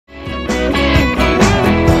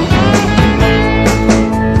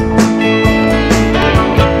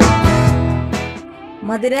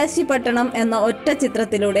മദിരാശി പട്ടണം എന്ന ഒറ്റ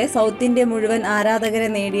ചിത്രത്തിലൂടെ സൗത്ത് ഇന്ത്യ മുഴുവൻ ആരാധകരെ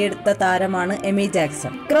നേടിയെടുത്ത താരമാണ് എമി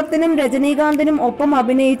ജാക്സൺ. ചിത്രത്തിനും രജനീകാന്തിനും ഒപ്പം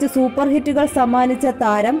അഭിനയിച്ച് സൂപ്പർ ഹിറ്റുകൾ സമ്മാനിച്ച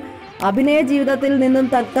താരം അഭിനയ ജീവിതത്തിൽ നിന്നും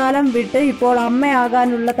തൽക്കാലം വിട്ട് ഇപ്പോൾ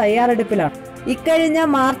അമ്മയാകാനുള്ള തയ്യാറെടുപ്പിലാണ്. ഇക്കഴിഞ്ഞ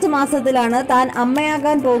മാർച്ച് മാസത്തിലാണ് താൻ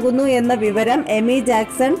അമ്മയാകാൻ പോകുന്നു എന്ന വിവരം എമി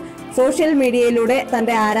ജാക്സൺ സോഷ്യൽ മീഡിയയിലൂടെ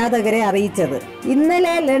തന്റെ ആരാധകരെ അറിയിച്ചത്.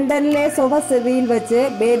 ഇന്നലെ ലണ്ടനിലെ സൊഫസെറിയിൽ വെച്ച്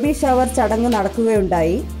ബേബി ഷവർ ചടങ്ങ്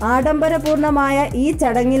നടക്കുകയുണ്ടായി. ആഡംബരപൂർണമായ ഈ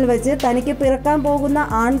ചടങ്ങിൽ വെച്ച് തനിക്ക് പിറക്കാൻ പോകുന്ന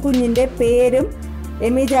ആൺകുഞ്ഞിന്റെ പേരും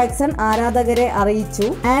എമി ജാക്സൺ ആരാധകരെ അറിയിച്ചു.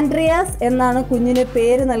 ആൻഡ്രിയാസ് എന്നാണ് കുഞ്ഞിന്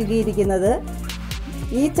പേര് നൽകിയിരിക്കുന്നത്.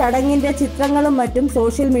 ഈ ചടങ്ങിന്റെ ചിത്രങ്ങളും മറ്റും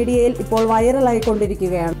സോഷ്യൽ മീഡിയയിൽ ഇപ്പോൾ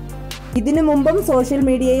വൈറലായിക്കൊണ്ടിരിക്കുകയാണ്. ഇതിനു മുമ്പും സോഷ്യൽ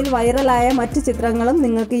മീഡിയയിൽ വൈറലായ മറ്റു ചിത്രങ്ങളും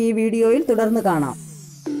നിങ്ങൾക്ക് ഈ വീഡിയോയിൽ തുടർന്ന് കാണാം.